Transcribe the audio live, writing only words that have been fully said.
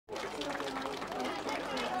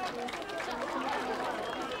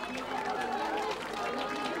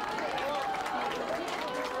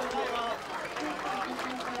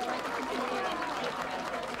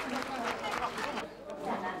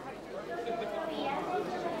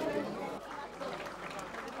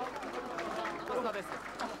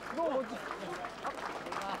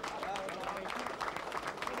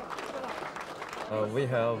we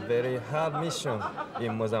have very hard mission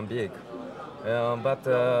in Mozambique, but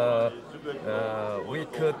we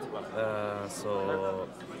could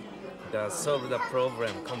solve the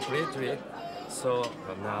problem completely. So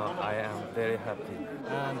now I am very happy.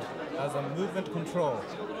 And as a movement control,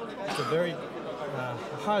 it's a very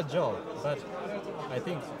hard job, but I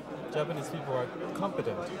think Japanese people are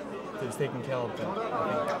competent to taking care of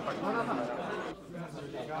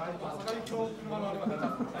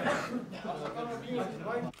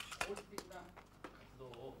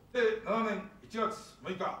them.7年1月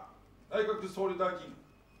6日、内閣総理大臣、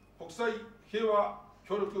国際平和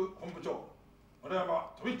協力本部長、村山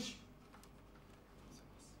富一。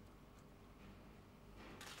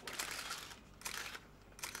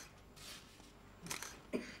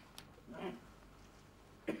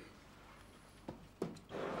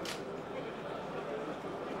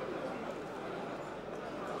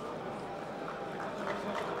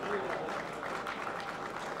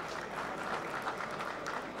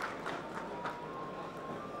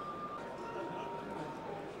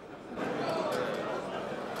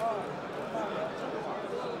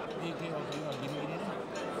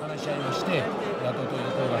話し合いをして、野党と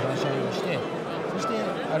与党が話し合いをして、そして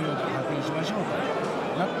あるいは発表しましょうと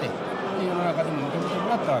なって、世の中でも認めても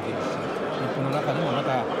らったわけですし、日本の中でもま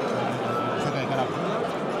た世界から。だか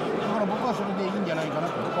ら僕はそれでいいんじゃないかな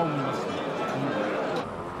と僕は思います。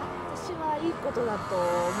私はいいことだと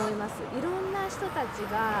思います。いろんな人たち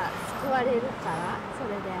が救われるから、そ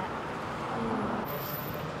れで。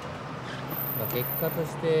結果と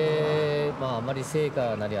して、あまり成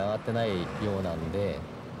果なり上がってないようなんで、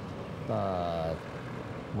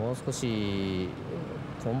もう少し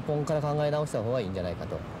根本から考え直した方がいいんじゃないか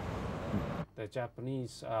と。The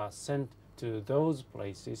Japanese are sent to those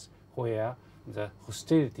places where the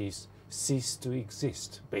hostilities cease to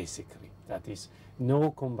exist, basically. That is,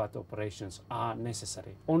 no combat operations are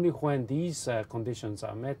necessary. Only when these conditions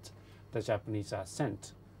are met, the Japanese are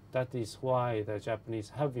sent. That is why the Japanese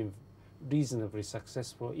have been reasonably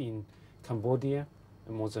successful in Cambodia,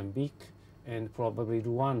 Mozambique, and probably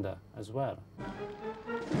Rwanda as well.